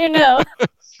 darling,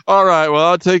 All right, well,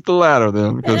 I'll take the latter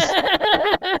then.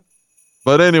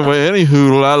 But anyway, any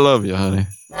hoodle, I love you, honey.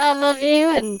 I love you,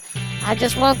 and I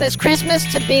just want this Christmas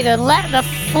to be the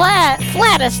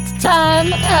flattest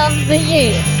time of the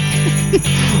year.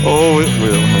 Oh, it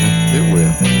will, honey. It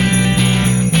will.